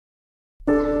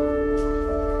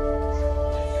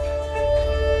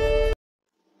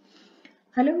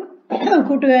Hello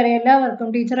കൂട്ടുകാരെ, എല്ലാവർക്കും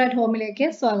teacher at ഹോമിലേക്ക്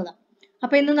സ്വാഗതം.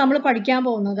 അപ്പോൾ ഇന്ന് നമ്മൾ പഠിക്കാൻ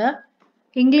പോകുന്നത്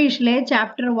ഇംഗ്ലീഷിലെ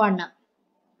ചാപ്റ്റർ 1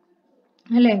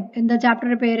 അല്ലേ. എന്താ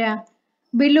ചാപ്റ്ററിന്റെ പേര്?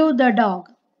 ബിലു the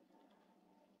dog.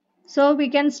 So we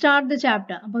can start the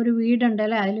chapter. അപ്പോൾ ഒരു വീടുണ്ട്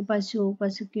അല്ലേ, അതിൽ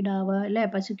പശുക്കിടാവ് അല്ലേ,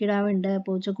 പശുക്കിടാവുണ്ട്,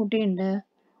 പൂച്ചക്കുട്ടിയുണ്ട്,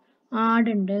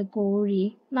 ആടുണ്ട്, കോഴി,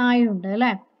 നായുണ്ട്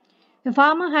അല്ലേ. A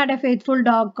farmer had A faithful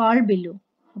dog called ബില്ലു.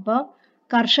 അപ്പോൾ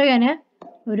കർഷകന്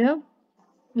ഒരു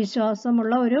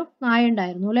വിശ്വാസമുള്ള ഒരു നായ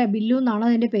ഉണ്ടായിരുന്നു അല്ലെ, ബില്ലു എന്നാണ്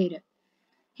അതിന്റെ പേര്.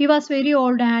 He was very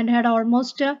old and had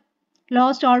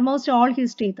lost almost all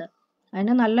his teeth.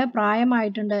 അതിന് നല്ല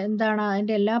പ്രായമായിട്ടുണ്ട്. എന്താണ്,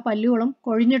 അതിന്റെ എല്ലാ പല്ലുകളും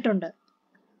കൊഴിഞ്ഞിട്ടുണ്ട്.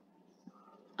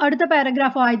 അടുത്ത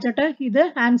പാരഗ്രാഫ് വായിച്ചിട്ട് ഇത്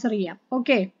ആൻസർ ചെയ്യാം.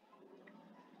 Okay.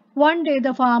 One day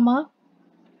the farmer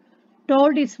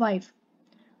told his wife,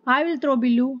 I will throw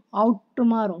bill out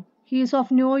tomorrow. He is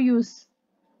of no use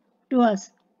to us.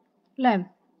 അല്ലേ,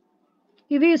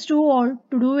 if he is too old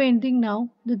to do anything now,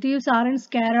 the thieves aren't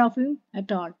scared of him at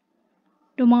all.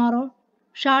 Tomorrow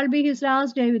shall be his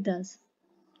last day with us.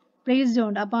 Please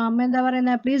don't. അപ്പോൾ അമ്മ എന്താ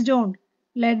പറയുന്നത്? Please don't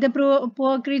let the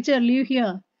poor creature live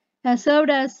here. Has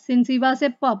served us since he was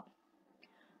a pup.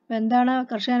 എന്താണ്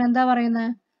കർഷകൻ എന്താ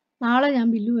പറയുന്നത്? നാളെ ഞാൻ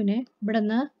ബില്ലുവിനെ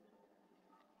ഇവിടുന്ന്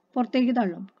പുറത്തേക്ക്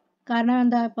തള്ളും. കാരണം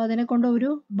എന്താ, ഇപ്പം അതിനെ കൊണ്ട്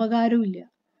ഒരു ഉപകാരവും ഇല്ല.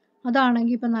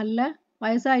 അതാണെങ്കിൽ ഇപ്പം നല്ല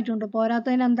വയസ്സായിട്ടുണ്ട്.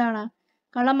 പോരാത്തതിന് എന്താണ്,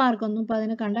 കള്ളന്മാർക്കൊന്നും ഇപ്പം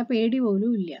അതിനെ കണ്ട പേടി പോലും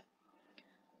ഇല്ല.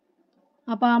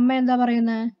 അപ്പം അമ്മ എന്താ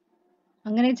പറയുന്നത്?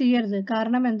 അങ്ങനെ ചെയ്യരുത്.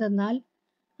 കാരണം എന്തെന്നാൽ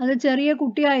അത് ചെറിയ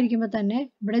കുട്ടിയായിരിക്കുമ്പോൾ തന്നെ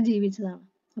ഇവിടെ ജീവിച്ചതാണ്.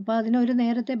 അപ്പോൾ അതിനൊരു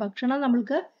നേരത്തെ ഭക്ഷണം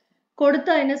നമ്മൾക്ക്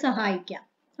കൊടുത്ത് അതിനെ സഹായിക്കാം.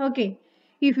 Okay.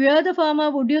 If you are the farmer,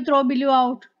 would you throw bill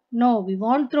out? No, V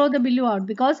won't throw the bill out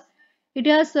because it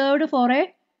has served four A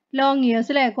long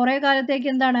years. അല്ലേ, കുറേ കാലത്തേക്ക്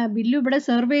എന്താണ്, ബില്ലു ഇവിടെ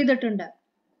സെർവ് ചെയ്തിട്ടുണ്ട്.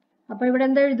 അപ്പോൾ ഇവിടെ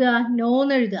എന്താ എഴുതുക? നോ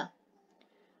എന്ന് എഴുതുക.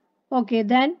 ഓക്കെ,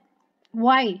 ദെൻ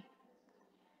വൈ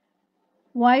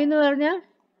എന്ന് പറഞ്ഞാൽ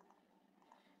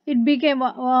it became,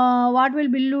 what will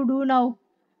bill do now?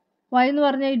 Y എന്ന്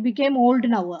പറഞ്ഞാൽ ഇറ്റ് ബിക്കേം ഓൾഡ്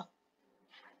നൗ.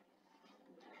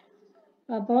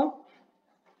 അപ്പോൾ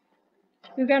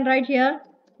you can write here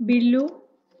bill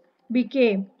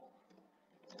became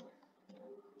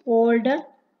old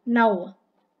now.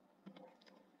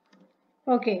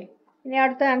 Okay, ഇനി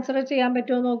അടുത്ത ആൻസർ ചെയ്യാൻ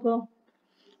പറ്റുമോ നോക്കൂ.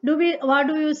 What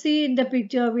do you see in the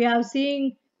picture? We are seeing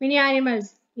many animals,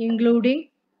 including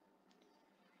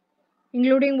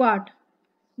what?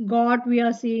 Goat we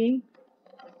are seeing.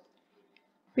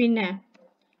 പിന്നെ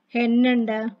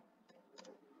ഹെന്നുണ്ട്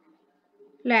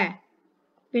അല്ലേ.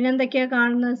 പിന്നെന്തൊക്കെയാ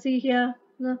കാണുന്നത്? സീ ഹിയർ,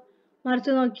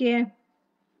 മറിച്ച് നോക്കിയേ.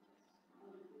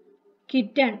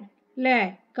 കിറ്റൺ അല്ലേ,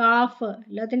 കാഫ്,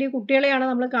 എല്ലാത്തിൻ്റെയും കുട്ടികളെയാണ്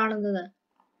നമ്മൾ കാണുന്നത്.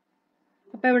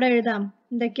 അപ്പം ഇവിടെ എഴുതാം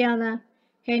എന്തൊക്കെയാണ്.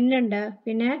 ഹെന്നുണ്ട്,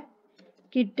 പിന്നെ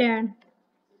കിറ്റൺ,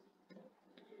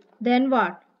 ദെൻ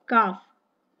വാട്ട്, കാഫ്.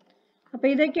 അപ്പം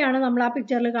ഇതൊക്കെയാണ് നമ്മൾ ആ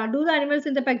പിക്ചറിൽ കാണുന്നത്. Do the animals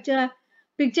in the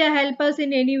picture help us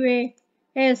in any way?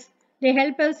 Yes, they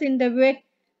help us in the way,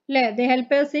 അല്ലേ, they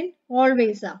help us in all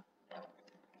ways.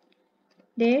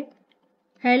 They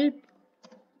help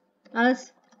us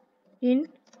in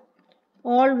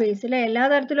all ways, അല്ലേ, എല്ലാ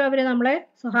തരത്തിലും അവർ നമ്മളെ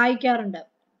സഹായിക്കാറുണ്ട്.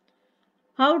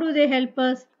 How do they help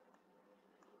us?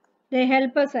 They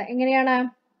help us എങ്ങനെയാണ്?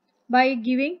 By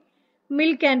giving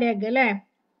milk and egg, അല്ലേ,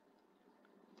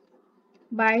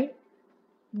 by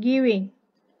giving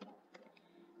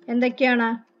എന്തൊക്കെയാണ്?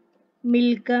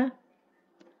 Milk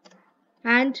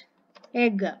and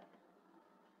egg.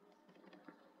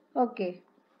 Okay.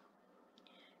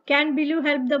 Can Billu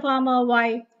help the farmer? Why?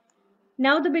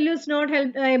 Now the Billu is not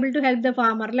able to help the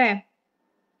farmer, അല്ലേ.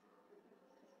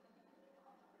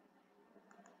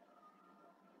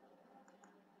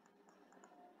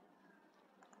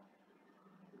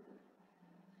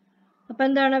 അപ്പം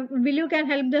എന്താണ്, Billu can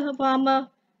help the farmer?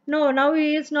 No, now he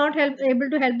is not able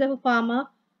to help the farmer.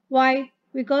 Why?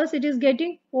 Because it is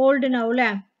getting old now, അല്ലേ.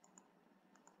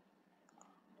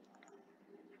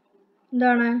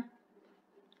 എന്താണ്,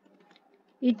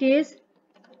 it is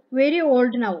very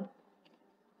old now.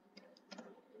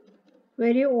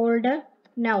 Very old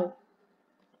now.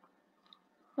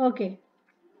 Okay.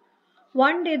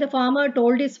 One day the farmer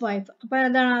told his wife. അപ്പം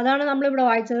അതാണ് നമ്മളിവിടെ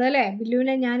വായിച്ചത് അല്ലേ,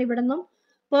 ബില്ലുവിനെ ഞാൻ ഇവിടെ നിന്നും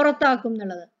പുറത്താക്കും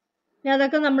എന്നുള്ളത്. ഇനി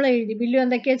അതൊക്കെ നമ്മൾ എഴുതി. ബില്ലു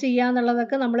എന്തൊക്കെയാ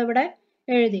ചെയ്യാന്നുള്ളതൊക്കെ നമ്മളിവിടെ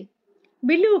എഴുതി.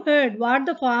 ബില്ലു heard what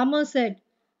the farmer Z.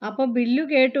 അപ്പോൾ ബില്ലു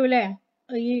കേട്ടു അല്ലേ,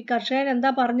 ഈ കർഷകൻ എന്താ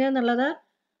പറഞ്ഞതെന്നുള്ളത്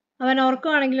അവൻ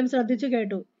ഓർക്കുവാണെങ്കിലും ശ്രദ്ധിച്ചു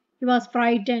കേട്ടു. ഹി വാസ്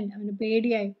ഫ്രൈറ്റൻഡ്, അവന്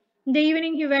പേടിയായി. In the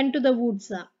evening he went to the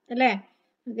Woods, അല്ലേ,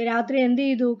 രാത്രി എന്ത്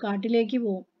ചെയ്തു? കാട്ടിലേക്ക്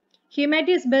പോകും. He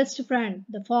met his best friend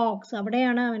the Fox.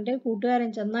 അവിടെയാണ് അവൻ്റെ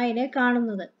കൂട്ടുകാരൻ ചെന്നായിനെ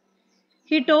കാണുന്നത്.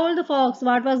 He told the Fox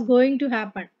what was going to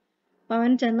happen. അപ്പം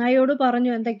അവൻ ചെന്നായിയോട്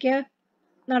പറഞ്ഞു എന്തൊക്കെയാ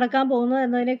നടക്കാൻ പോകുന്നു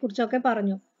എന്നതിനെ കുറിച്ചൊക്കെ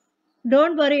പറഞ്ഞു.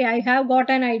 Don't worry, I have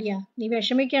got an idea. നീ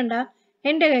വിഷമിക്കേണ്ട,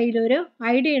 എൻ്റെ കയ്യിലൊരു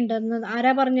ഐഡിയ ഉണ്ടെന്ന്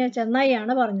ആരാ പറഞ്ഞ?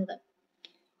 ചെന്നായിയാണ് പറഞ്ഞത്.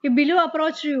 If Billu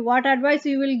approached you, what advice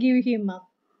you will give him?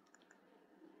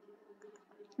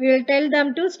 We will tell them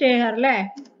to stay here, അല്ലേ?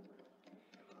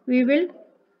 We will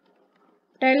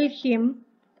tell him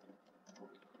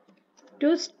to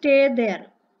stay there.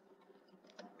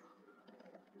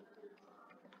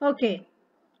 Okay.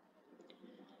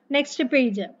 Next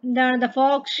page. The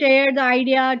fox shared the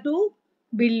idea to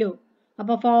Billu.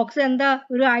 അപ്പോൾ Fox എന്താ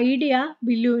ഒരു idea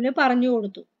ബില്ലുവിന് പറഞ്ഞു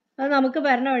കൊടുത്തു. അത് നമുക്ക്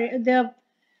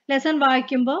lesson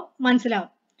വായിക്കുമ്പോൾ മനസ്സിലാവും.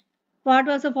 What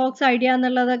was A Fox idea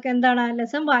എന്നുള്ളതൊക്കെ എന്താണ്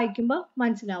ലെസൺ വായിക്കുമ്പോൾ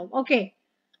മനസ്സിലാവും. ഓക്കെ.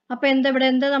 അപ്പോൾ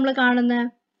എന്താ നമ്മൾ കാണുന്നത്?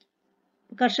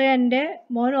 കർഷകന്റെ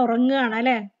മോൻ ഉറങ്ങുകയാണ്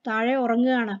അല്ലേ? താഴെ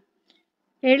ഉറങ്ങുകയാണ്.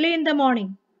 Early in the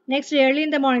morning. Early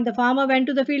in the morning the farmer went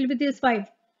to the field with his wife.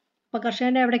 അപ്പൊ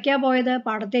കർഷകൻ എവിടേക്കാ പോയത്?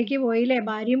 പാടത്തേക്ക് പോയില്ലേ?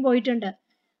 ഭാര്യയും പോയിട്ടുണ്ട്.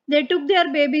 ദേ ടുക്ക് ദിയർ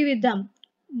ബേബി വിത്ത് ദം.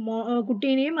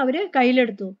 കുട്ടീനെയും അവര്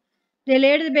കയ്യിലെടുത്തു. ദേ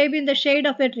laid the baby in the shade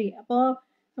of A tree. അപ്പോൾ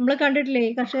നമ്മൾ കണ്ടിട്ടില്ലേ,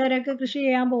 ഈ കർഷകരൊക്കെ കൃഷി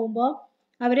ചെയ്യാൻ പോകുമ്പോൾ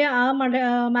അവര് ആ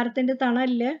മരത്തിന്റെ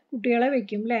തണലില് കുട്ടികളെ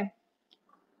വെക്കും അല്ലേ?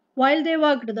 While they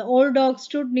worked, the old dog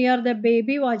stood near the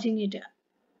baby watching it.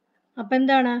 അപ്പം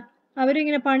എന്താണ്,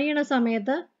 അവരിങ്ങനെ പണിയണ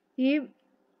സമയത്ത് ഈ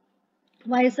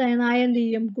വയസ്സായ നായ എന്ത്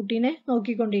ചെയ്യും? കുട്ടീനെ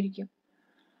നോക്കിക്കൊണ്ടിരിക്കും.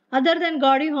 Other than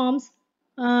guarding Holmes,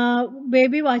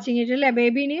 baby watching it അല്ലേ?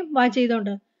 ബേബിനെയും വാച്ച്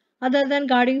ചെയ്തോണ്ട്. Other than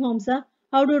guarding Holmes,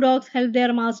 how do dogs help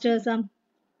there masters?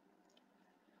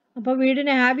 അപ്പോൾ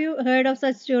വീടിനെ have you heard of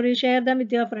such story, share dum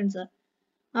with your friends.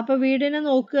 അപ്പോൾ വീടിനെ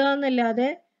നോക്കുക എന്നല്ലാതെ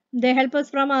they help us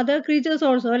from other creatures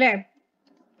also, അല്ലേ?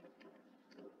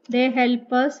 They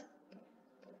help us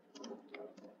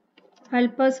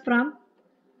from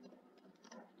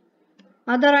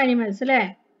other animals, അല്ലേ?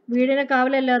 വീടിനെ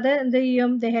കാവലല്ലാതെ എന്ത്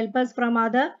ചെയ്യും? They help us from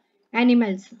other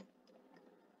animals.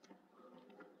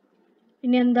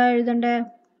 ഇനി എന്താ എഴുതണ്ടേ?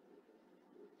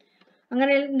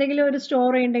 അങ്ങനെ എന്തെങ്കിലും ഒരു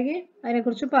സ്റ്റോറി ഉണ്ടെങ്കിൽ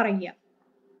അതിനെക്കുറിച്ച് പറയുക.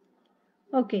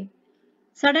 Okay.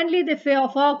 Suddenly the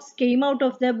fox came out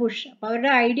of the bush. അപ്പോൾ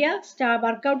അവരുടെ ഐഡിയ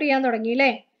വർക്കൗട്ട് ചെയ്യാൻ തുടങ്ങി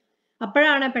അല്ലേ?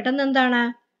 അപ്പോഴാണ് പെട്ടെന്ന് എന്താണ്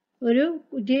ഒരു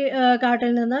കുറ്റി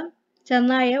കാട്ടിൽ നിന്ന്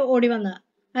ചെന്നായ ഓടി വന്നത്.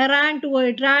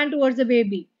 It ran towards the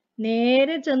baby.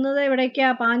 നേരെ ചെന്നത് എവിടേക്കാ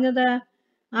പാഞ്ഞത്?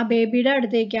 ആ ബേബിയുടെ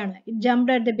അടുത്തേക്കാണ്. It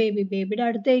jumped at the baby. ബേബിയുടെ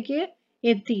അടുത്തേക്ക്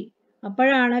എത്തി.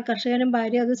 അപ്പോഴാണ് കർഷകനും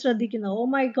ഭാര്യ അത് ശ്രദ്ധിക്കുന്നത്. ഓ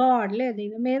മൈ ഗോഡ് അല്ലേ?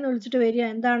 ദൈവമേ എന്ന് വിളിച്ചിട്ട് വരിക.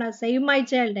 എന്താണ്? Save my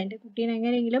child. എൻ്റെ കുട്ടീനെ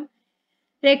എങ്ങനെയെങ്കിലും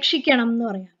രക്ഷിക്കണം എന്ന്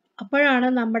പറയാം. അപ്പോഴാണ്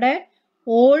നമ്മുടെ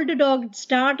old dog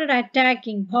started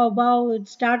attacking. ഭൗ ഭൗ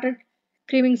started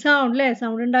creaming sound അല്ലേ?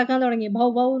 സൗണ്ട് ഉണ്ടാക്കാൻ തുടങ്ങി. ഭൗ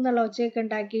ഭൗ എന്നുള്ള ഒച്ചയൊക്കെ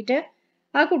ഉണ്ടാക്കിയിട്ട്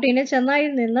ആ കുട്ടീനെ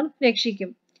ചെന്നായിൽ നിന്നും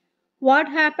രക്ഷിക്കും.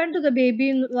 What happen to the baby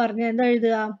എന്ന് പറഞ്ഞ എന്താ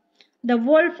എഴുതുക? The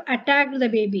wolf attacked the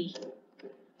baby.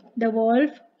 The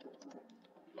wolf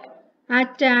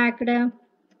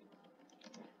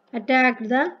attacked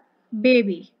the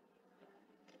baby.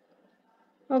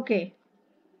 Okay.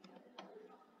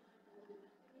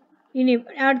 ഇനി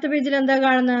അടുത്ത പേജിൽ എന്താ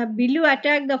കാണുന്നത്? ബില്ലു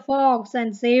attack the Fox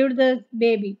and saved the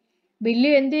baby.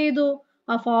 ബില്ലു എന്ത് ചെയ്തു?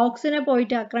 ആ ഫോക്സിനെ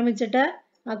പോയിട്ട് ആക്രമിച്ചിട്ട്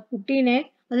ആ കുട്ടീനെ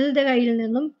അതിന്റെ കയ്യിൽ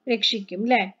നിന്നും രക്ഷിക്കും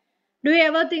അല്ലേ? Do you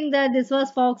ever think that this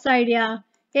was Fox idea?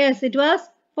 Yes, it was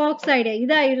Fox idea.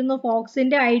 ഇതായിരുന്നു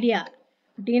ഫോക്സിന്റെ ഐഡിയ.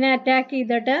 കുട്ടീനെ അറ്റാക്ക്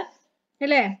ചെയ്തിട്ട്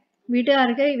അല്ലേ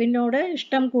വീട്ടുകാർക്ക് ഇവനോട്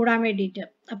ഇഷ്ടം കൂടാൻ വേണ്ടിയിട്ട്.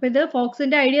 അപ്പൊ ഇത്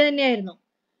ഫോക്സിന്റെ ഐഡിയ തന്നെയായിരുന്നു.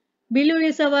 ബില്ലു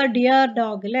ഈസ് അവർ ഡിയർ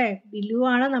ഡോഗ് അല്ലേ? ബില്ലു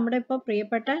ആണ് നമ്മുടെ ഇപ്പൊ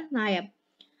പ്രിയപ്പെട്ട നായ.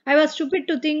 I was stupid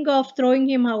to think of throwing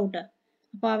him out.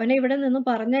 അപ്പൊ അവനെ ഇവിടെ നിന്ന്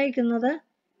പറഞ്ഞയക്കുന്നത്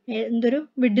എന്തൊരു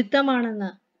വിഡിത്തമാണെന്ന്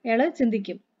അയാള്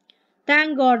ചിന്തിക്കും.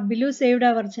 താങ്ക് ഗോഡ് ബില്ലു സേവ്ഡ്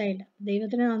അവർ ചൈൽഡ്.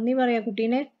 ദൈവത്തിന് നന്ദി പറയാ.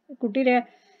 കുട്ടി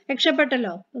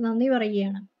രക്ഷപ്പെട്ടല്ലോ, നന്ദി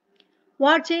പറയുകയാണ്.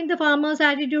 What change the farmers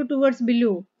attitude towards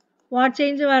bill? What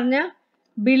change പറഞ്ഞ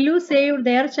ബില്ലു saved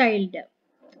there child.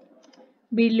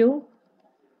 Bill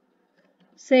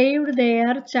saved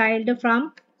their child from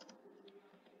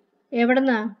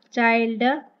എവിടുന്ന്?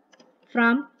 Child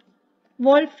from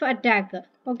wolf attack.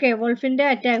 Okay, വോൾഫിന്റെ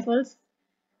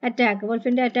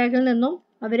അറ്റാക്കിൽ നിന്നും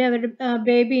അവരുടെ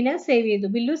ബേബിനെ സേവ് ചെയ്തു.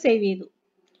 ബില്ലു സേവ് ചെയ്തു.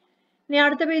 ഇനി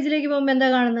അടുത്ത പേജിലേക്ക് പോകുമ്പോൾ എന്താ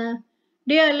കാണുന്നത്?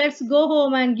 Dear let's go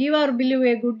home and give our bill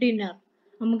A good dinner.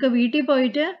 നമുക്ക് വീട്ടിൽ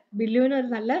പോയിട്ട് ബില്ലുവിന് ഒരു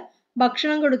നല്ല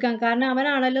ഭക്ഷണം കൊടുക്കാം, കാരണം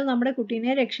അവനാണല്ലോ നമ്മുടെ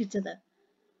കുട്ടീനെ രക്ഷിച്ചത്.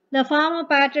 The farmer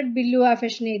patted bill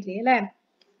affectionately അല്ലേ?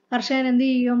 കർഷകൻ എന്ത്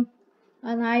ചെയ്യും?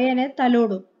 ആ നായനെ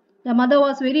തലോടും. The mother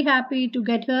was very happy to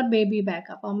get her baby back.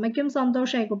 അപ്പൊ അമ്മയ്ക്കും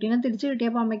സന്തോഷമായി, കുട്ടീനെ തിരിച്ചു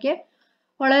കിട്ടിയപ്പോൾ അമ്മയ്ക്ക്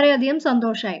വളരെയധികം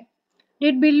സന്തോഷമായി.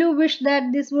 Did bill wish that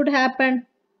this would happen?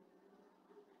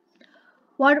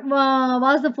 What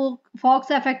was the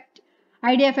Fox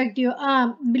idea effective?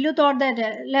 Bill thought that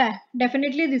അല്ലേ?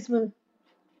 Definitely this will.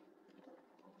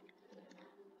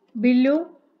 Bill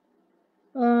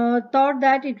thought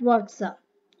that it works.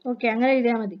 Okay, അങ്ങനെ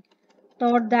എഴുതിയാൽ മതി.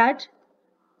 Thought that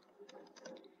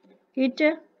it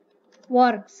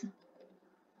works.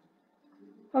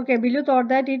 Okay, Billu thought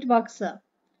that it works.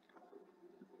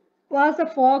 Was the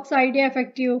fox idea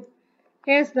effective?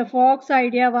 Yes, the fox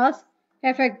idea was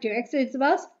effective. It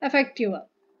was effective.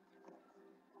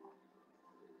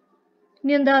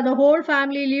 ഇനി എന്താ, the whole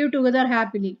family live together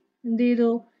happily. എന്ത് ചെയ്തു,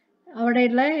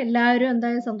 അവിടെയുള്ള എല്ലാവരും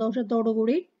എന്തായാലും സന്തോഷത്തോടു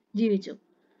കൂടി ജീവിച്ചു.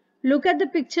 Look at the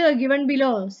picture given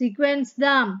below. Sequence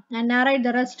them and narrate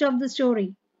the rest of the story.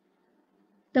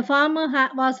 The farmer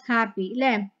was happy.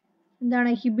 അല്ലേ,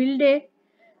 എന്താണ്, he built a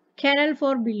kennel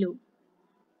for Billu.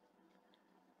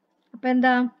 അപ്പൊ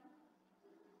എന്താ,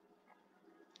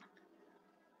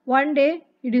 one day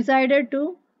he decided to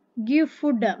give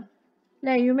food.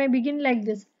 You may begin like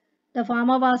this. The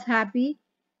farmer was happy.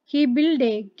 He built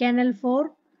a kennel for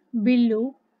Billu.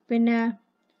 പിന്നെ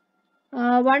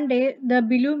one day the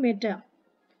Billu met.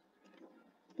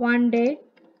 One day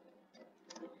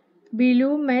Billu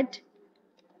met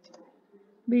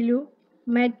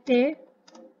a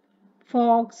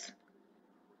fox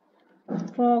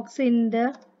in the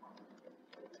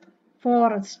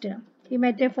forest. He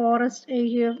met a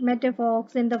fox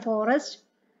in the forest.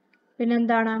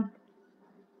 പിന്നെന്താണ്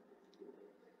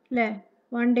അല്ലേ,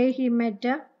 one day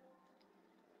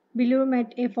Billu met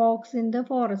a fox in the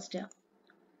forest.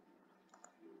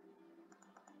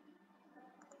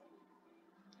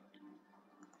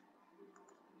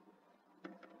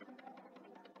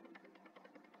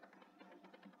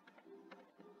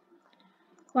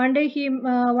 One day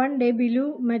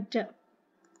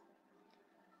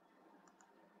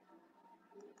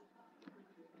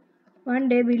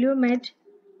Billu met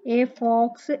a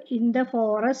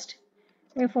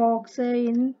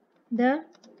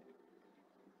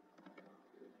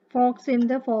fox in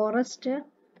the forest.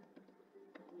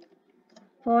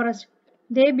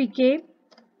 They became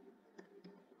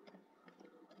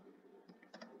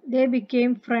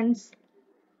friends.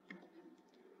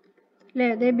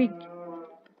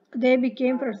 They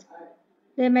became friends.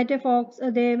 They met a fox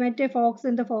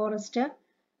in the forest.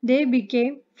 They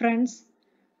became friends.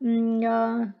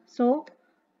 So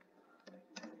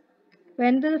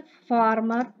when the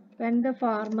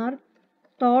farmer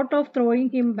thought of throwing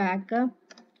him back,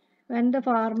 when the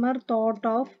farmer thought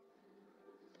of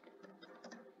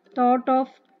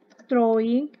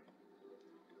throwing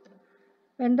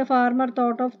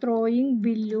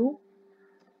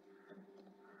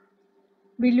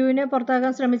ബില്ലുവിനെ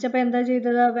പുറത്താക്കാൻ ശ്രമിച്ചപ്പോൾ എന്താ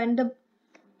ചെയ്തത്, when the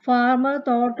farmer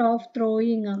thought of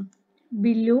throwing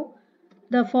Billu,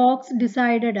 the fox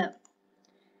decided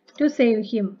to save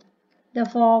him. The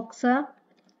fox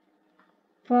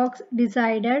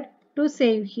decided to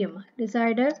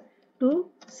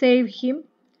save him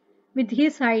with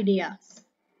his ideas.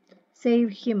 Save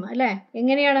him അല്ലേ,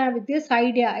 എങ്ങനെയാണ്, with his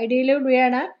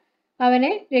ഐഡിയയിലൂടെയാണ്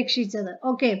അവനെ രക്ഷിച്ചത്.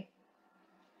 Okay,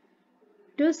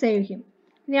 to save him.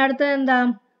 ഇനി അടുത്തത് എന്താ,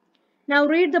 now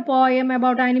read the poem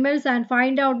about animals and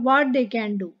find out what they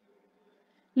can do.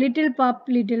 Little pup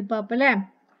അല്ലേ,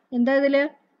 എന്താ ഇതില്,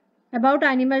 about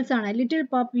animals ആണ്. Little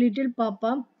pup,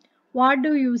 what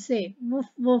do you say? Woof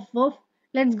woof woof,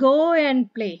 let's go and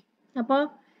play. അപ്പോൾ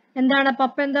എന്താണ്,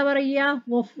 പപ്പ എന്താ പറയുക,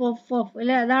 വോഫ് വോഫ് വോഫ്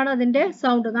അല്ലേ, അതാണ് അതിൻ്റെ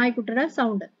sound, നായ്ക്കുട്ടിയുടെ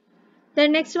sound. Then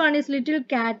next one is little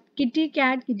cat, kitty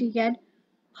cat,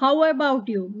 how about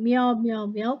you, meow meow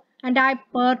meow, and I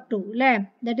purr too അല്ലേ,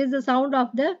 that is the sound of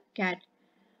the cat.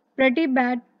 Pretty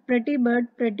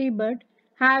bird,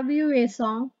 have you a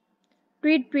song?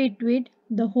 Tweet tweet tweet,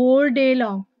 the whole day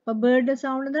long. അപ്പോൾ bird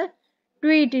sound the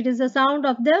tweet, it is the sound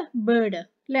of the bird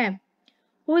അല്ലേ.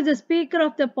 Who is the speaker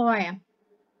of the poem?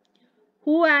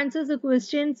 Who answers the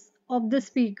questions of the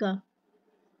speaker?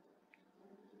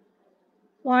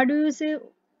 What do you say,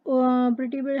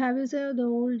 pretty bird, have you said the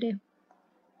whole day?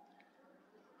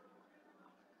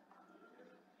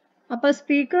 അപ്പോൾ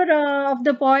speaker of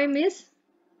the poem is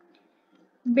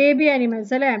baby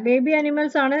animals അല്ലേ, baby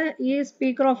animals ആണ് ഈ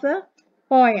speaker of the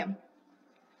poem.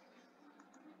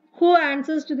 Who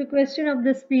answers to the question of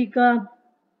the speaker?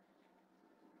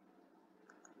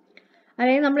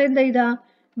 അല്ലെങ്കിൽ നമ്മൾ എന്താ ചെയ്താ,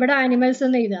 ഇവിടെ animals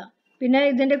എന്ന് എഴുതുക, പിന്നെ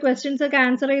ഇതിന്റെ ക്വസ്റ്റ്യൻസ് ഒക്കെ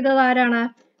ആൻസർ ചെയ്തത് ആരാണ്,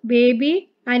 ബേബി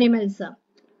ആനിമൽസ്.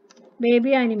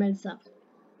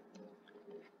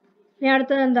 ഇനി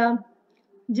അടുത്തത് എന്താ,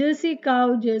 jersey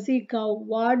cow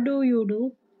what do you do,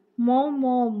 മോ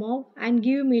ആൻഡ്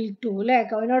ഗിവ് മിൽക്ക് ടു അല്ലേ,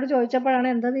 കവിനോട് ചോദിച്ചപ്പോഴാണ്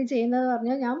എന്താ നീ ചെയ്യുന്നത്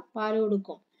പറഞ്ഞാൽ ഞാൻ പാല്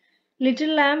കൊടുക്കും.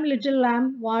 Little Lam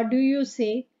what do you say,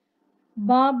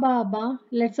 ബാ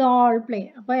ലെറ്റ്സ് ഓൾ പ്ലേ.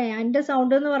 അപ്പൊ എൻ്റെ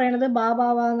സൗണ്ട് എന്ന് പറയുന്നത് ബാ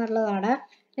എന്നുള്ളതാണ്,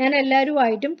 ഞാൻ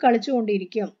എല്ലാവരുമായിട്ടും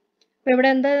കളിച്ചുകൊണ്ടിരിക്കും. അപ്പൊ ഇവിടെ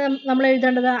എന്താ നമ്മൾ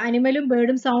എഴുതേണ്ടത്, അനിമലും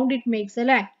ബേർഡും സൗണ്ട് ഇറ്റ് മേക്സ്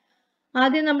അല്ലേ.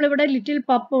 ആദ്യം നമ്മളിവിടെ ലിറ്റിൽ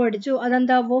പപ്പ് പഠിച്ചു.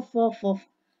 അതെന്താ? Wolf wolf wolf.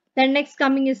 Then next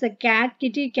coming is a cat,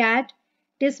 kitty cat,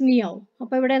 it is meow.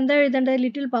 അപ്പോൾ ഇവിടെ എന്താ എഴുതേണ്ടത്?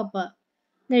 ലിറ്റിൽ പപ്പ്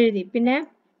എന്ന് എഴുതി. പിന്നെ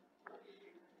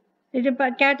ലിറ്റിൽ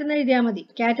കാറ്റ് എന്ന് എഴുതിയാൽ മതി.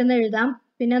 കാറ്റ് എന്ന് എഴുതാം.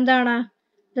 പിന്നെ എന്താണ്?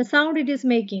 The sound it is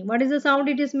making. What is the sound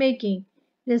it is making?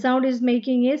 The sound it is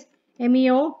making is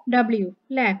MEOW.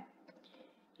 അല്ലേ?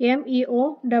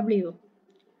 MEOW.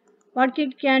 What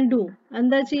it can do?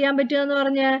 എന്താ ചെയ്യാൻ പറ്റുക എന്ന്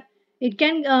പറഞ്ഞാൽ it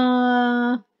can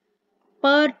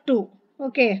purr too.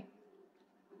 Okay.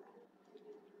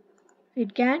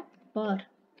 It can purr.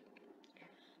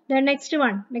 The next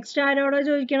one. Next ആരോടാ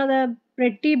ചോദിക്കണത്?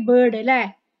 Pretty bird അല്ലേ?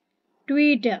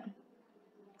 Tweet.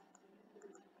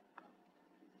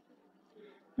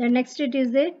 The next it is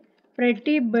the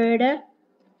pretty bird.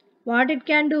 What it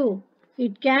can do?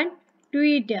 It can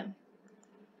tweet.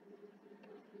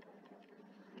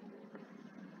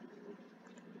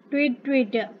 Tweet,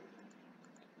 tweet.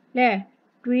 അല്ലേ?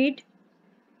 Tweet,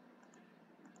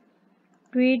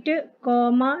 tweet,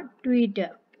 comma, tweet.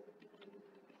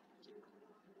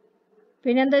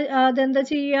 പിന്നെന്താ? അതെന്താ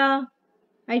ചെയ്യുക?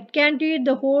 It can tweet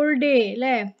the whole day.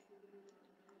 അല്ലേ?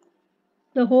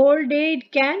 The whole day it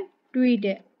can tweet.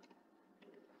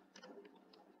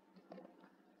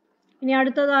 ഇനി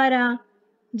അടുത്തത് ആരാ?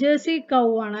 Jersey കൗ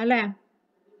ആണ് അല്ലേ?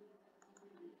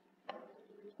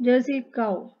 Jersey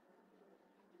cow.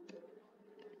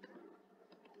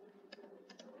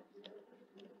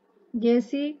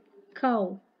 Jersey cow.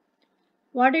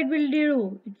 What it will do?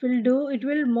 It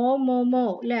will moo moo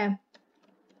moo. അല്ലേ?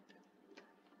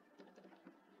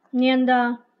 ഇനി എന്താ?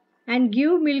 And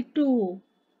give milk to.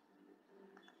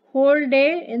 Whole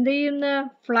day എന്ത് ചെയ്യുന്ന?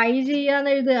 ഫ്ലൈ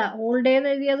ചെയ്യാന്ന് എഴുതുക. Whole day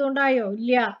എന്ന് എഴുതിയത് കൊണ്ടായോ?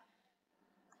 ഇല്ല.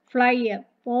 ഫ്ലൈ.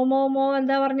 മോ മോ മോ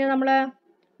എന്താ പറഞ്ഞ നമ്മള്?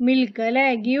 മിൽക്ക് അല്ലേ?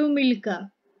 Give milk.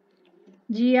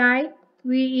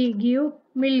 GIVE. Give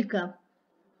milk.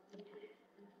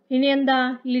 ഇനി എന്താ?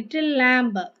 Little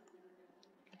lamp.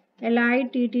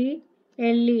 LITTLE.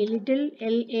 Little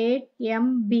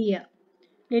LAMB.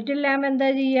 Little lamp എന്താ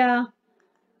ചെയ്യുക?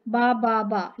 ബാ ബാ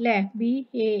ബാ അല്ലേ?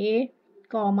 BAA,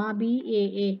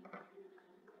 BAA.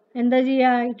 എന്താ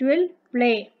ചെയ്യുക? It will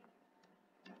play.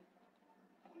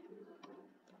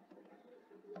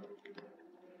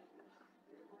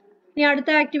 ഇനി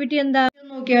അടുത്ത ആക്ടിവിറ്റി എന്താ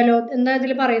നോക്കിയാലോ? എന്താ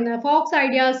ഇതിൽ പറയുന്നത്? Fox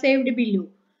idea saved bill.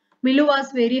 Bill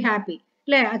was very happy.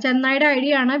 അല്ലേ? ആ ചെന്നായുടെ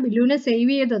ഐഡിയ ആണ് ബില്ലുവിനെ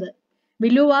സേവ് ചെയ്തത്.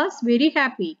 ബില്ലു was very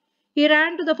happy. He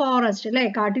ran to the forest. അല്ലേ?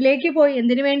 കാട്ടിലേക്ക് പോയി.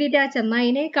 എന്തിനു വേണ്ടിയിട്ട്? ആ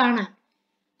ചെന്നായിനെ കാണാൻ.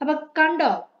 അപ്പൊ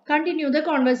കണ്ടോ? Continue the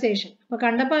conversation. അപ്പൊ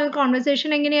കണ്ടപ്പോ കോൺവെർസേഷൻ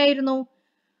എങ്ങനെയായിരുന്നു?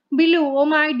 ബില്ലു, oh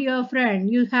my dear friend,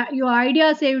 U idea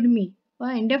saved me. അപ്പൊ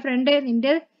എന്റെ ഫ്രണ്ട്,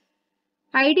 നിന്റെ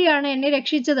ഐഡിയ ആണ് എന്നെ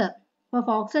രക്ഷിച്ചത്. അപ്പൊ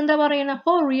ഫോക്സ് എന്താ പറയുന്നത്?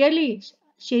 Oh really?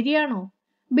 ശരിയാണോ?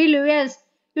 ബില്ലു, yes,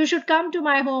 you should come to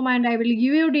my home and I will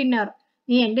give you dinner.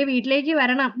 നീ എന്റെ വീട്ടിലേക്ക്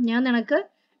വരണം, ഞാൻ നിനക്ക്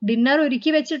ഡിന്നർ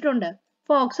ഒരുക്കി വെച്ചിട്ടുണ്ട്.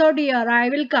 Fox, oh dear, I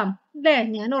will come. അല്ലേ?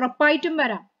 ഞാൻ ഉറപ്പായിട്ടും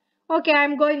വരാം. Okay, I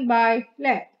am going by.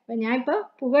 അല്ലേ? അപ്പൊ ഞാൻ ഇപ്പൊ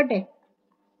പോകട്ടെ.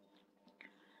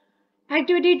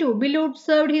 Activity 2. Bill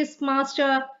served his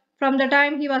master from the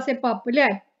time he was a pup. അല്ലേ?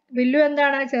 ബില്ലു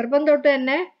എന്താണ്? ചെറുപ്പം തൊട്ട്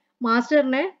തന്നെ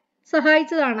മാസ്റ്ററിനെ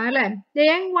സഹായിച്ചതാണ് അല്ലേ? The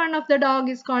young one of the dog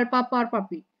is called pup or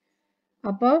puppy.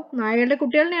 അപ്പോൾ നായകളുടെ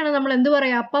കുട്ടികളിനെയാണ് നമ്മൾ എന്ത്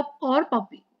പറയാ? പപ്പ് or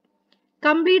puppy.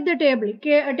 Complete the table.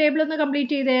 Table ഒന്ന്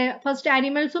കംപ്ലീറ്റ് ചെയ്തേ. ഫസ്റ്റ്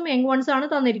അനിമൽസും യങ് വൺസ് ആണ്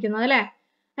തന്നിരിക്കുന്നത് അല്ലേ?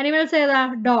 അനിമൽസ് ഏതാ?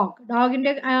 ഡോഗ്.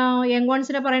 ഡോഗിന്റെ യങ്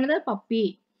വൺസിനെ പറയുന്നത് പപ്പി.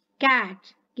 കാറ്റ്,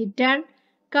 കിറ്റൺ,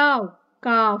 കൗ,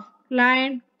 കാഫ്,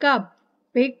 ലയൺ, കബ്,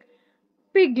 pig,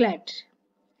 piglet,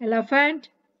 elephant,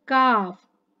 calf,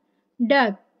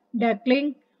 duck, duckling,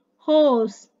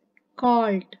 horse,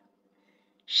 colt,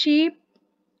 sheep,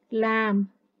 lamb,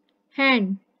 hen,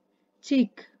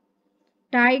 chick,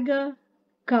 tiger,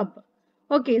 cub.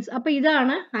 Okay, അപ്പൊ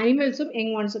ഇതാണ് അനിമൽസും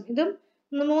യങ് വൺസും. ഇതും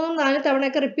 3-4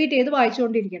 തവണയൊക്കെ റിപ്പീറ്റ് ചെയ്ത്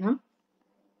വായിച്ചുകൊണ്ടിരിക്കണം.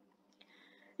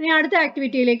 ഇനി അടുത്ത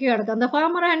ആക്ടിവിറ്റിയിലേക്ക് കിടക്കാം. The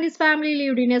farmer and his family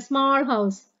lived in a small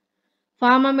house.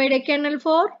 Farmer made a kennel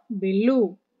for Billu.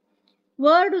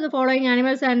 Where do the following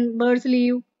animals and birds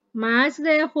live? Match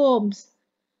their homes.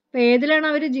 അപ്പൊ ഏതിലാണ്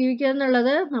അവർ ജീവിക്കുക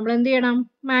എന്നുള്ളത് നമ്മൾ എന്ത് ചെയ്യണം?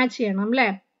 മാച്ച് ചെയ്യണം അല്ലേ?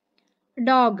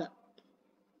 ഡോഗ്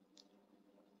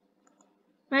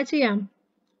മാച്ച് ചെയ്യാം.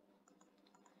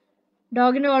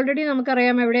 ഡോഗിന് ഓൾറെഡി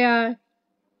നമുക്കറിയാം എവിടെയാ?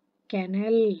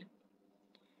 Kennel.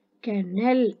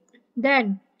 Kennel.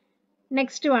 Then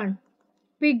next one,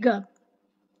 pig.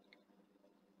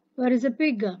 Where is a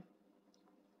pig?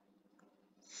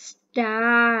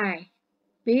 Sty.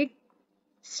 Pig,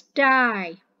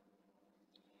 sty.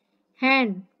 Hen.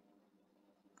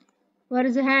 Where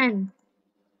is a hen?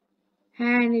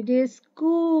 Hen, it is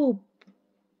coop.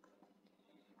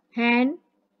 Hen,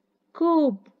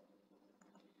 coop.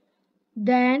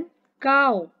 Then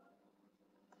cow.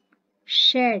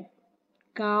 shed.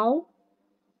 Cow,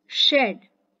 shed.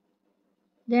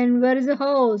 Then where is the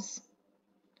horse?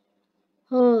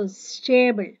 Horse,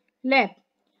 stable. Left.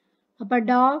 Upper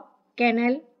dog,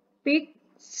 kennel, pig,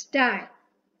 stall.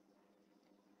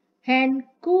 Hen,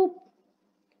 coop.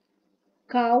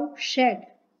 Cow, shed.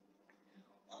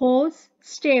 Horse,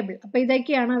 stable. അപ്പോൾ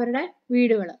ഇതൊക്കെയാണ് അവരുടെ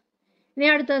വീടുകൾ. ഇനി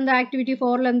അടുത്ത എന്താ activity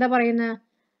 4ൽ എന്താ പറയുന്നത്?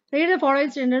 Read the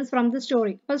following sentence from the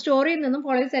story. അപ്പോൾ സ്റ്റോറിയിൽ നിന്നും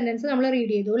ഫോളോയിങ് സെന്റൻസ് നമ്മൾ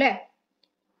റീഡ് ചെയ്തു അല്ലേ?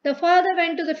 The father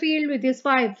went to the field with his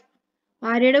wife.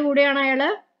 ഭാര്യയുടെ കൂടെയാണ് അയാൾ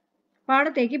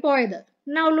പാടത്തേക്ക് പോയത്.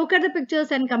 Now look at the pictures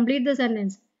and complete the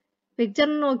sentence. Picture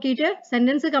നോക്കിയിട്ട്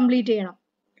സെന്റൻസ് കംപ്ലീറ്റ് ചെയ്യണം.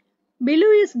 Billu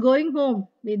is going home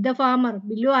with the farmer.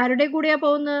 ബില്ലു ആരുടെ കൂടെയാ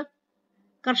പോകുന്നത്?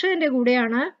 കർഷകന്റെ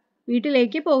കൂടെയാണ്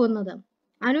വീട്ടിലേക്ക് പോകുന്നത്.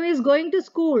 Anu is going to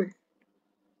school.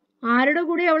 ആരുടെ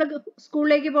കൂടെ അവൾ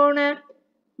സ്കൂളിലേക്ക് പോകണേ?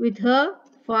 With her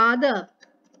father.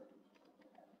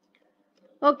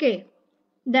 Okay.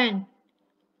 Then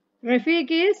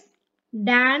Rafiq is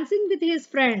dancing with his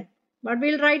friend. What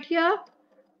we'll write here?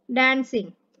 Dancing.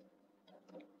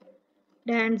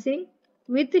 Dancing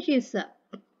with his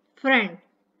friend.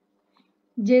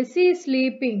 Jessie is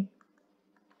sleeping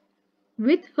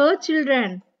with her children.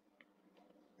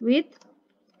 With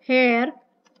her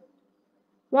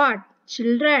what?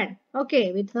 Children. Okay,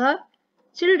 with her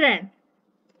children.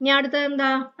 ഇനി അടുത്ത എന്താ?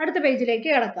 അടുത്ത പേജിലേക്ക്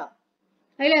കിടക്കാം.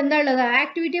 അതിൽ എന്താ ഉള്ളത്?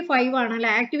 Activity 5 ആണ്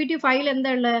അല്ലെ? ആക്ടിവിറ്റി 5ൽ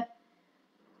എന്താ ഉള്ളത്?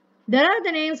 There are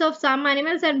the names of some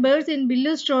animals and birds in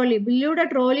Billu's trolley. ബില്ലുയുടെ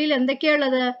ട്രോളിയിൽ എന്തൊക്കെയാ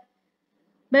ഉള്ളത്?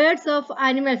 Birds of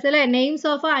animals അല്ലെ? Names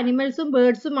of animalsഉം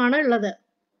birdsഉം ആണ് ഉള്ളത്.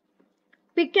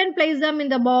 Pick and place them in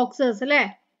the boxes അല്ലെ?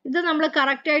 ഇത് നമ്മൾ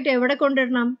കറക്റ്റ് ആയിട്ട് എവിടെ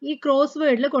കൊണ്ടിടണം? ഈ cross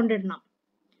വേർഡിൽ കൊണ്ടിടണം.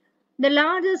 The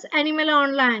largest animal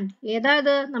on land. ഏതാ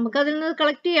ഇത്? നമുക്ക് അതിൽ നിന്ന്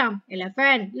കളക്ട് ചെയ്യാം.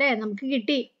 Elephant അല്ലെ? നമുക്ക്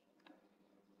കിട്ടി.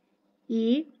 E.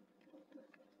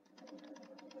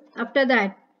 After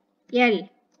that L.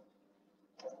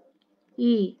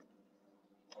 E.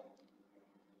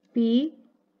 P.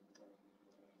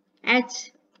 H.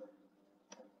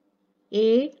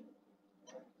 A.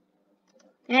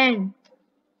 N.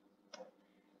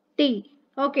 T.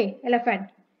 Okay, elephant.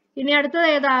 ഇനി അടുത്തത്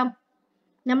ഏതാ?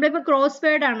 നമ്മളിപ്പോ ക്രോസ്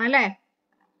വേർഡ് ആണ് അല്ലെ?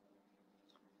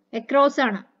 Across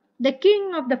ആണ്. The king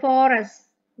of the forest.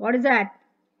 What is that?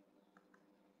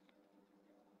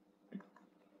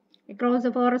 Across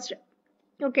the forest.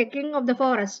 Okay, king of the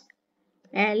forest.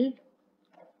 L.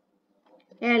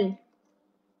 L.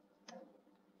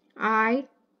 I.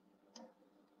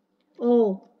 O.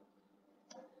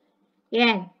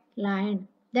 N. Lion.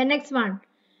 The next one.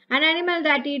 An animal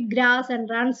that eats grass and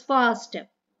runs fast.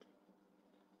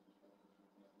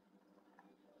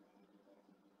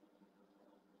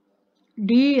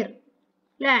 Deer.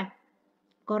 അല്ലേ?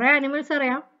 കുറെ animals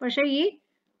അറിയാം. പക്ഷെ ഈ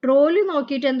trolley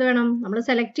നോക്കിയിട്ട് എന്ത് വേണം? നമ്മൾ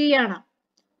select ചെയ്യണം.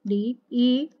 D. E.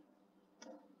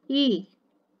 E.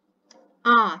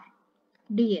 R.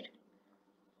 Deer.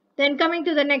 Then coming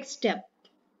to the next step.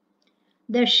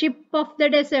 The ship of the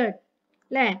desert.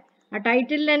 അല്ലേ? ആ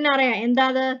ടൈറ്റിൽ തന്നെ അറിയാം. എന്താ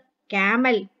അത്?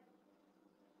 Camel.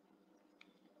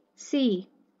 C.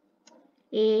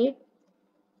 A.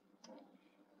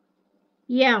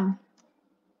 M.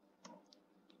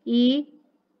 E.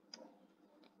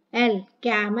 L.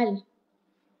 Camel.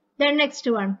 Then next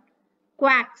one.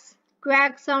 Quacks.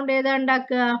 Quack sound ഏതാ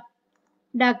ഉണ്ടാക്കുക?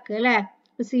 Duck അല്ലേ?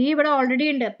 C ഇവിടെ ഓൾറെഡി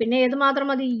ഉണ്ട്. പിന്നെ ഏത് മാത്രം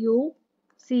മതി? U.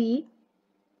 C.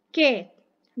 K.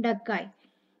 Duck-ആയി.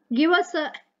 Give us a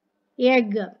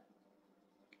egg.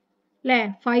 അല്ലേ?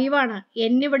 5 ആണ്.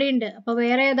 N ഇവിടെ ഉണ്ട്. അപ്പൊ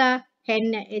വേറെ ഏതാ? Hen.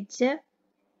 H.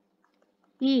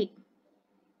 E.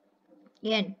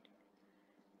 N.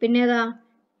 പിന്നെ ഏതാ?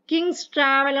 Kings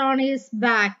travel on his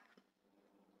back.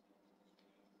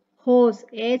 Horse.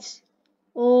 H.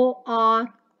 O. R.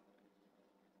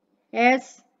 S.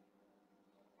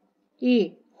 E.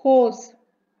 Horse.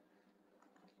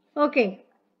 Okay.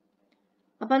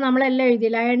 അപ്പോൾ നമ്മളെല്ലാം എഴുതി.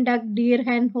 Lion, duck, deer,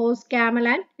 hen, horse, camel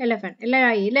and elephant. എല്ലാം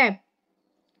ആയി അല്ലേ?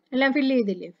 എല്ലാം ഫില്ല്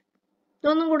ചെയ്തില്ലേ?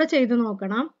 ഇതൊന്നും കൂടെ ചെയ്ത്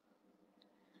നോക്കണം.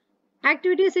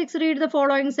 Activity 6. Read the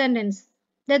following sentence.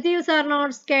 The thieves are not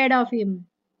scared of him.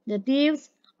 The thieves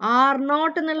are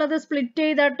not എന്നുള്ളത് സ്പ്ലിറ്റ്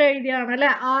ചെയ്തിട്ട് എഴുതിയാണ്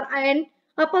അല്ലെ?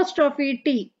 R-I-N''T.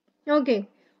 Okay.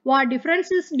 What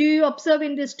differences do you observe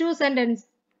in these two sentences?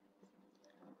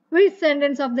 Which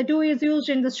sentence of the two is used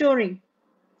in the story?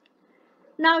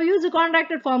 Now use the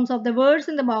contracted forms of the words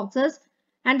in the boxes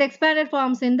and the expanded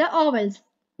forms in the ovals.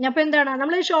 അപ്പോൾ എന്താണ്?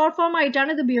 നമ്മൾ short form ആയിട്ടാണ്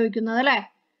ഇത് ഉപയോഗിക്കുന്നത് അല്ലെ?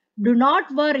 Do not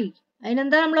worry.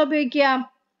 അതിനെന്താ നമ്മൾ ഉപയോഗിക്കുക?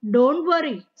 Don't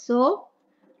worry. So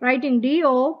writing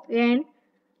DON'T.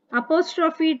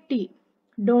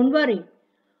 Don't worry.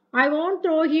 I won't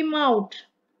throw him out.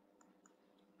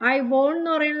 I won't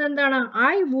എന്ന് പറയുന്നത് എന്താണ്?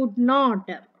 I would not.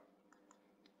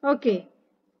 Okay.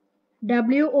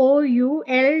 WOULDNOT.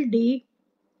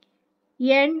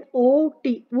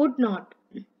 Would not.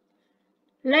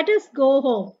 Let us go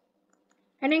home.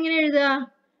 And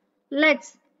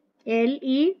let's. LET'.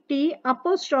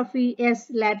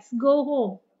 Let's go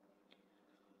home.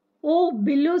 Oh,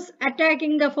 Billu's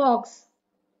attacking the fox.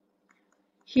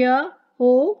 Here,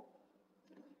 oh,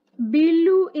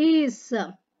 Billu is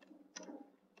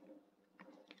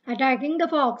attacking the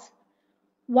fox.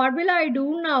 What will I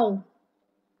do now?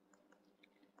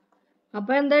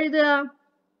 അപ്പോൾ എന്താ എഴുതുക?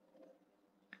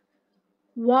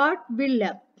 What will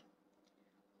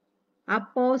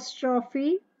apostrophe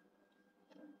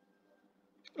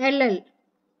LL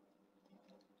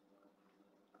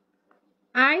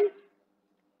I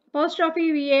apostrophe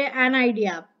VA an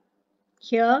idea.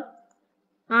 Here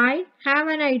I have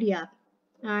an idea.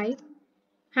 I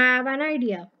have an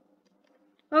idea.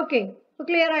 Okay,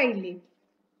 clear ആയില്ലേ?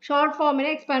 Short form and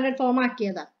expanded form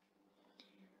ആക്കിയതാ.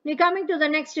 Now coming to the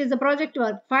next is the project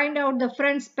work. Find out the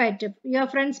friend's pet. Your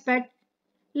friend's pet.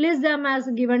 List them as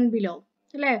given below.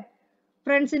 അല്ലേ?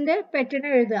 ഫ്രണ്ട്സിന്റെ പെറ്റിനെ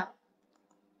എഴുതുക.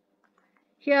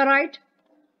 Here right,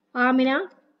 Amina.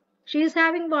 She is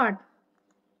having what?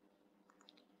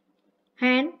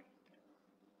 Hen.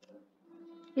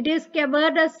 It is a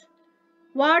bird does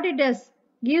what it does?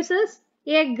 Gives us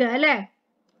egg. അല്ലേ?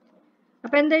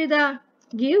 അപ്പോൾ എന്താ എഴുതുക?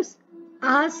 Gives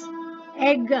us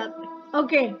egg.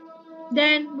 Okay.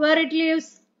 Then where it lives?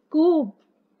 Coop.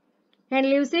 And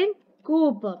lives in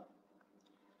coop.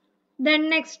 Then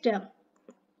next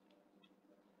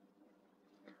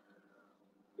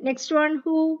one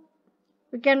who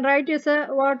we can write is a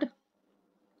what?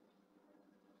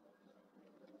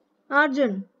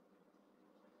 Arjun.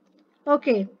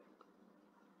 Okay.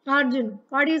 Arjun.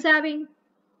 What is having?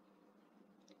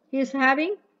 He is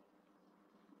having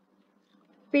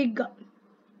pig.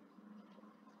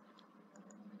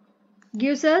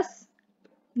 Gives us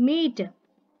meat.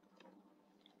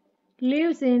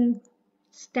 Lives in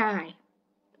sty.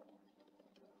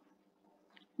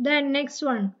 Then next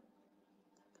one.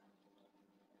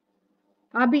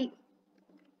 Abhi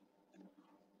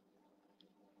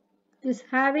is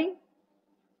having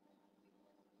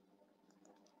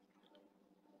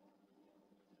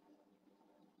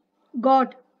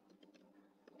goat.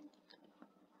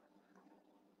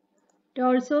 It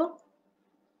also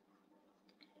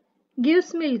gives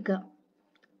milk.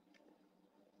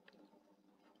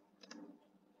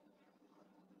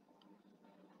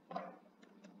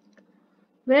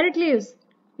 Where it lives?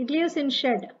 It lives in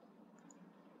shed.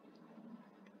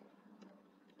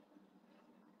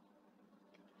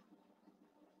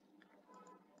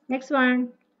 Next one,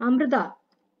 Amrita.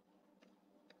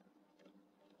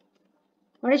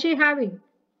 What is she having?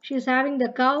 She is having the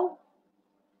cow.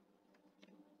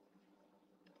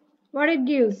 What it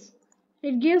gives?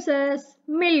 It gives us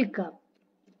milk.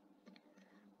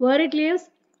 Where it lives?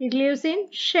 It lives in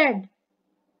shed.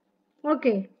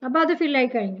 Okay. അപ്പോൾ അത് fill ആയി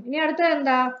കഴിഞ്ഞു. ഇനി അടുത്തത്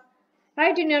എന്താ?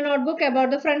 Write in your notebook about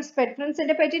the friend's pet.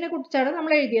 ഫ്രണ്ട്സിന്റെ പെറ്റിനെ കുറിച്ചാണ്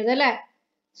നമ്മൾ എഴുതിയത് അല്ലേ?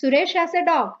 Suresh has a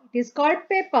dog. It is called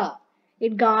Pepper.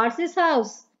 It guards his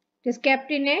house. It is kept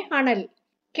in a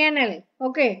kennel.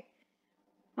 Okay.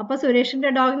 അപ്പോൾ സുരേഷിന്റെ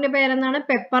ഡോഗിന്റെ പേരെന്താണ്?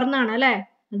 പെപ്പർ എന്നാണ് അല്ലേ?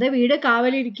 അത് വീട്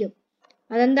കാവലിരിക്കും.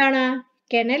 അതെന്താണ്?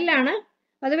 കെനലിലാണ്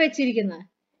അത് വെച്ചിരിക്കുന്നത്.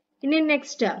 ഇനി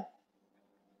next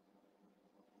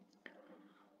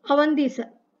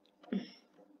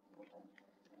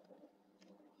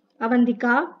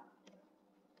Avantika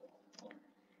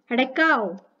had a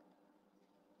cow.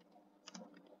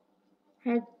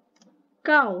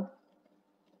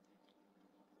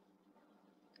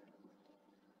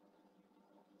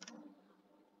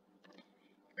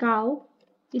 Cow.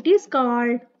 It is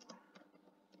called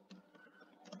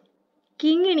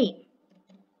Kingini.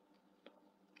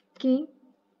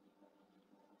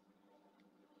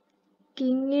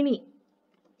 Kingini.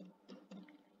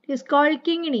 It is called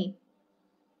Kingini.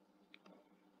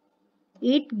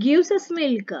 It gives us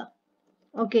milk.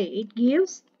 Okay, it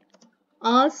gives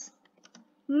us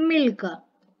milk.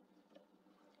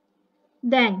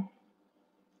 Then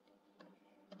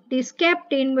it is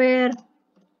kept in where?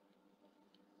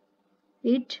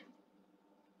 It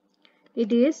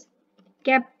is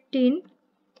kept in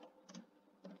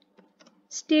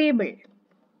stable.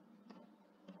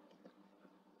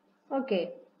 Okay.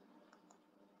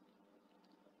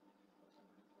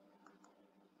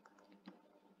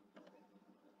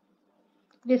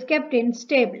 It is kept in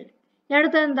stable.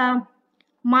 അടുത്ത എന്താ?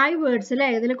 My words അല്ലേ?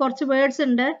 ഇതിൽ കുറച്ച് words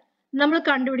ഉണ്ട്. നമ്മൾ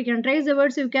കണ്ടുപിടിക്കണം. Trace the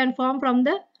words you can form from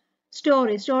the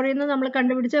story. സ്റ്റോറിയിൽ നിന്ന് നമ്മൾ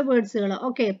കണ്ടുപിടിച്ച വേർഡ്സുകൾ.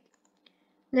 ഓക്കെ.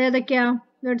 ഏതൊക്കെയാ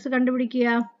വേർഡ്സ് കണ്ടുപിടിക്കുക?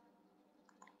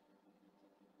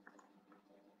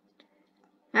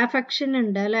 affection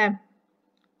ഉണ്ട് അല്ലേ?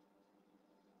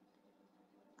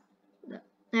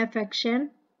 affection.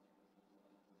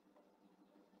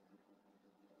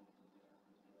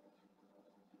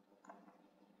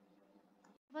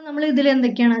 അപ്പൊ നമ്മൾ ഇതിൽ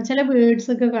എന്തൊക്കെയാണ് ചില വേർഡ്സ്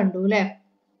ഒക്കെ കണ്ടു അല്ലേ?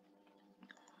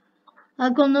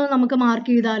 അതൊക്കെ ഒന്ന് നമുക്ക്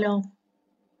മാർക്ക് ചെയ്താലോ?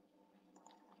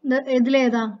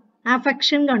 ഇതിലേതാ?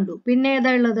 affection കണ്ടു. പിന്നെ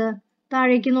ഏതാ ഉള്ളത്?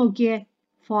 താഴേക്ക് നോക്കിയേ,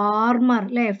 ഫാർമർ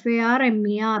അല്ലെ?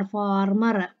 FARMER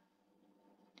farmer.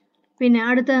 പിന്നെ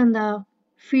അടുത്തത് എന്താ?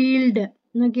 ഫീൽഡ്.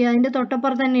 നോക്കിയേ, അതിന്റെ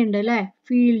തൊട്ടപ്പുറത്ത് തന്നെ ഉണ്ട് അല്ലെ?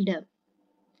 ഫീൽഡ്.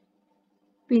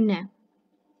 പിന്നെ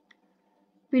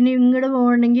ഇങ്ങോട്ട്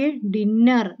പോകണമെങ്കിൽ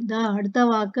ഡിന്നർ. ഇതാ അടുത്ത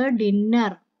വാക്ക്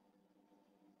ഡിന്നർ.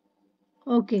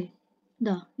 ഓക്കെ,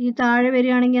 ഇതാ ഈ താഴെ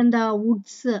വരികയാണെങ്കിൽ എന്താ?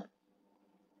 വുഡ്സ്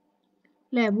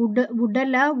അല്ലെ? വുഡ്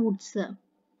അല്ല, വുഡ്സ്.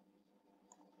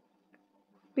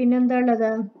 പിന്നെന്താ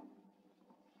ഉള്ളത്?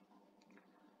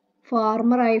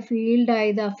 ഫാർമറായി, ഫീൽഡായി,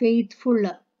 ഇതാ ഫെയ്ത്ത്ഫുൾ.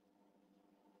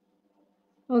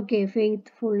 Okay,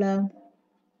 faithful.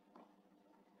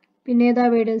 പിന്നെ ഏതാ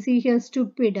word? See here,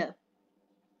 stupid.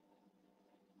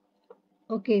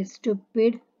 Okay,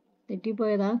 stupid.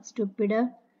 തെറ്റിപ്പോയതാ, stupid.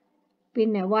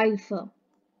 പിന്നെ വൈഫ്.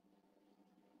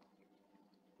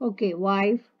 Okay,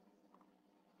 wife.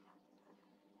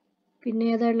 പിന്നെ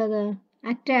ഏതാ ഉള്ളത്?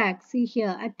 Attack. See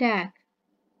here, attack.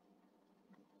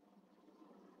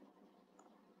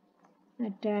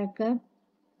 Attack.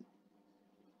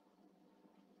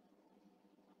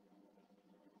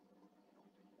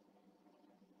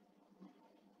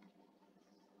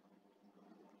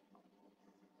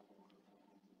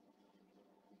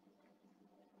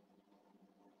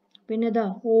 പിന്നെ ഇതാ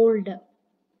old.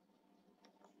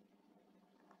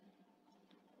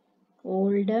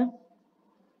 Old.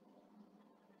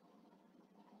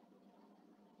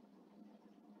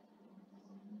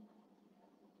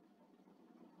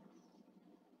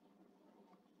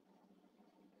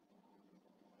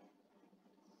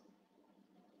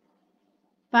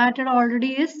 Pattern already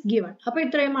is given. അപ്പൊ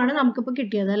ഇത്രയുമാണ് നമുക്കിപ്പോ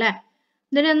കിട്ടിയത് അല്ലെ?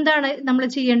 ഇതിനെന്താണ് നമ്മൾ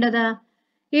ചെയ്യേണ്ടത്?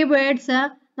 ഈ വേർഡ്സ്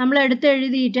നമ്മൾ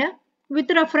എടുത്തെഴുതിയിട്ട്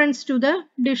with reference to the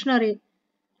dictionary.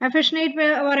 Affectionate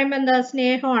പറയുമ്പോൾ എന്താ?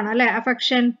 സ്നേഹമാണ് അല്ലെ?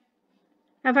 അഫെക്ഷൻ.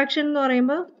 അഫെക്ഷൻ എന്ന്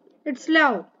പറയുമ്പോൾ ഇറ്റ്സ്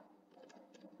ലവ്.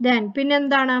 ദെൻ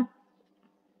പിന്നെന്താണ്?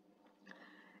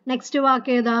 നെക്സ്റ്റ്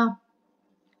വാക്ക് ഏതാ?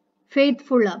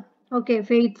 Faithful. Okay,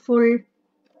 faithful.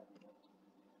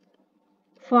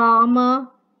 Farmer,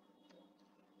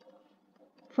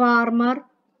 farmer.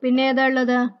 പിന്നെ ഏതാ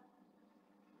ഉള്ളത്?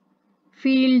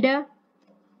 Field,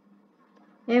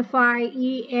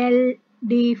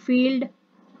 FIELD, field.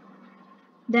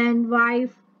 Then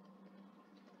wife,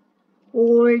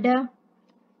 old.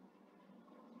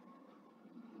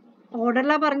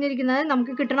 ഓർഡറിലാണ് പറഞ്ഞിരിക്കുന്നത്,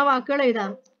 നമുക്ക് കിട്ടുന്ന വാക്കുകൾ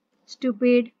എഴുതാം.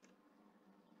 സ്റ്റുപ്പിഡ്.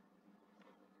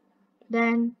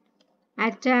 Then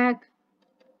attack,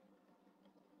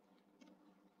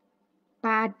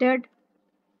 patted.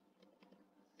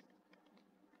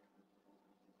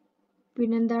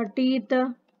 പിന്നെന്താ? Teeth,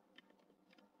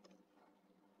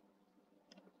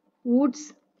 Woods,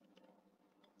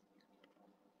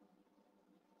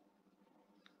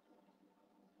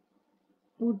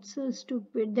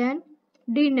 stupid. Then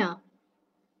dinner.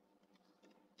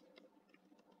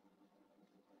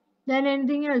 Then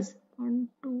anything else? 1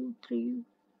 2 3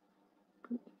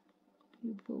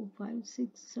 4 5 6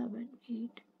 7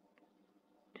 8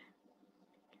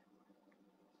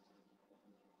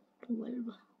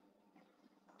 12.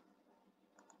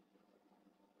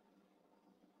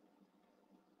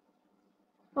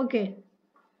 Okay.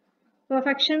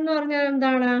 Affection എന്ന് പറഞ്ഞാൽ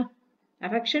എന്താണ്?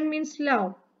 Affection means love.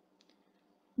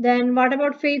 Then what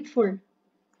about faithful?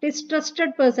 Distrusted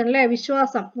person അല്ലേ?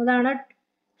 വിശ്വാസം, അതാണ്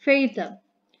ഫെയ്ത്ത്.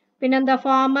 പിന്നെന്താ?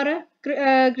 ഫാമർ,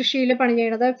 കൃഷിയിൽ പണി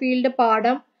ചെയ്യണത്. ഫീൽഡ്,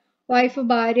 പാടം. വൈഫ്,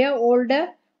 ഭാര്യ. ഓൾഡ്,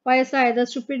 വയസ്സായത്.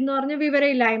 സ്റ്റുപ്പിഡ് എന്ന് പറഞ്ഞ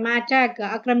വിവരമില്ലായ്മ. അറ്റാക്ക്,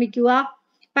 ആക്രമിക്കുക.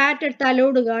 പാറ്റഡ്,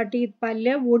 തലോടുക. ടീത്ത്,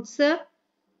 പല്ല്. വുഡ്സ്,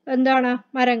 എന്താണ്?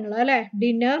 മരങ്ങൾ അല്ലെ?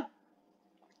 Dinner,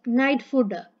 night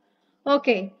food.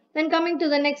 Okay, then coming to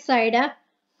the next side,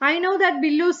 I know that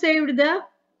Billu saved the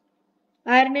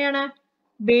ആരുടെയാണ്?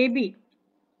 Baby.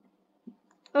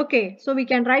 Okay, so we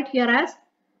can write here as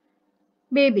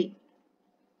baby.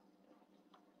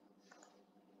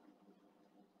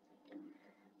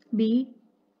 B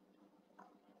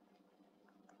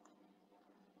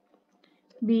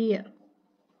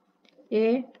A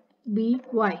B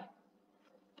Y.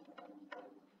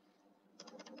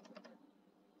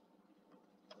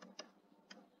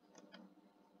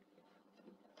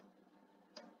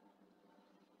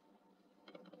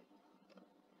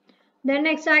 Then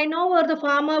next, I know where the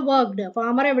farmer worked.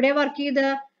 Farmer എവിടെ work ചെയ്ത്?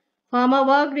 Farmer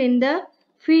worked in the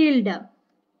field.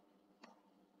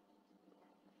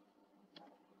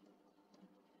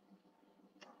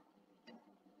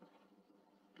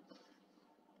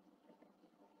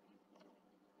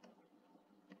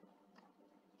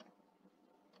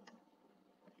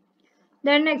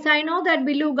 Then next, I know that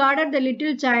Billu guarded the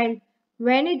little child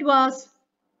when it was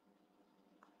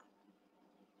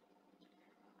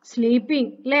sleeping.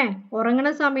 അല്ലേ? ഉറങ്ങണ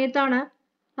സമയത്താണ്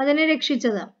അതിനെ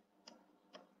രക്ഷിച്ചത്.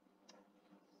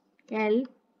 L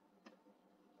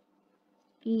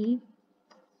E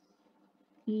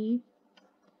E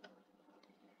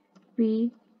P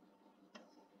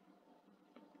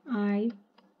I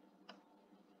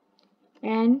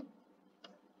N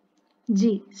G,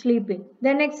 sleeping.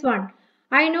 The next one,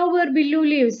 I know where Billu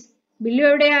lives. Billu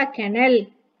എവിടെയാ? Kennel.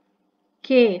 K.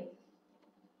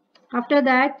 After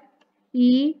that,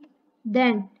 E,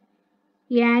 then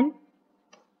N,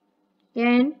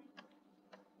 N,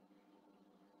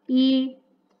 E,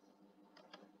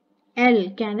 L,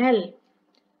 kennel.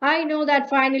 I know that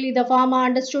finally the farmer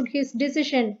understood his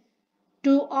decision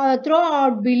to throw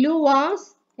out Billu was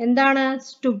എന്താണ്?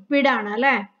 Stupid ആണ്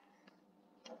അല്ലേ?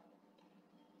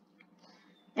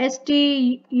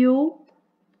 STUPID.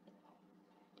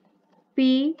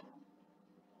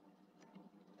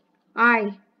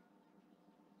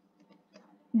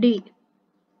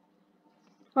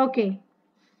 Okay.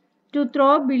 To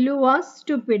throw Billu was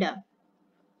stupid.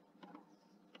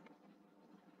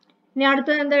 ഇനി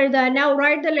അടുത്തത് എന്താ എഴുതുക? Now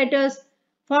write the letters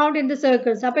found in the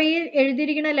circles. അപ്പൊ ഈ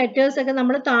എഴുതിയിരിക്കുന്ന ലെറ്റേഴ്സ് ഒക്കെ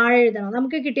നമ്മൾ താഴെ എഴുതണം.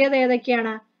 നമുക്ക് കിട്ടിയത്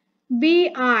ഏതൊക്കെയാണ്?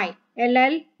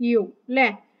 BILLU അല്ലേ?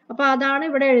 അപ്പൊ അതാണ്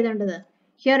ഇവിടെ എഴുതേണ്ടത്.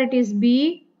 Here it is B,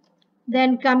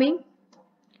 then coming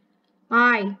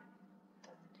I.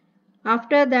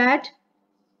 After that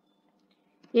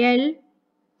L,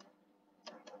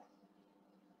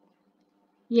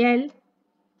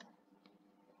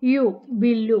 U,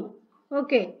 Billu.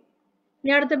 Okay.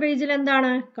 ഇനി അടുത്ത പേജിൽ എന്താണ്?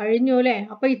 കഴിഞ്ഞു അല്ലേ?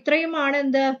 അപ്പൊ ഇത്രയുമാണ്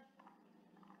എന്ത്?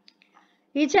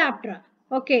 ഈ ചാപ്റ്റർ.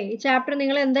 ഓക്കെ, ഈ ചാപ്റ്റർ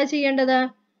നിങ്ങൾ എന്താ ചെയ്യേണ്ടത്?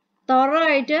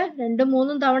 തൊറയായിട്ട്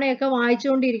 2-3 തവണയൊക്കെ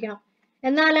വായിച്ചുകൊണ്ടിരിക്കണം.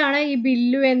 എന്നാലാണ് ഈ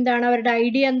ബില്ലു എന്താണ്, അവരുടെ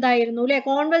ഐഡിയ എന്തായിരുന്നു അല്ലെ,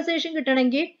 കോൺവെർസേഷൻ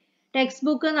കിട്ടണമെങ്കിൽ ടെക്സ്റ്റ്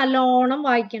ബുക്ക് നല്ലോണം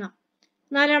വായിക്കണം.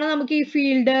 എന്നാലാണ് നമുക്ക് ഈ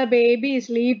field, baby,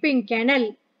 sleeping, kennel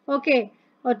okay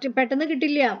പെട്ടെന്ന്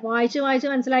കിട്ടില്ല. വായിച്ച്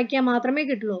മനസ്സിലാക്കിയാൽ മാത്രമേ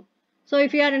കിട്ടുള്ളൂ. So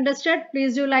if you are interested,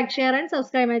 please do like, share and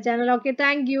subscribe my channel. Okay,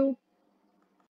 thank you.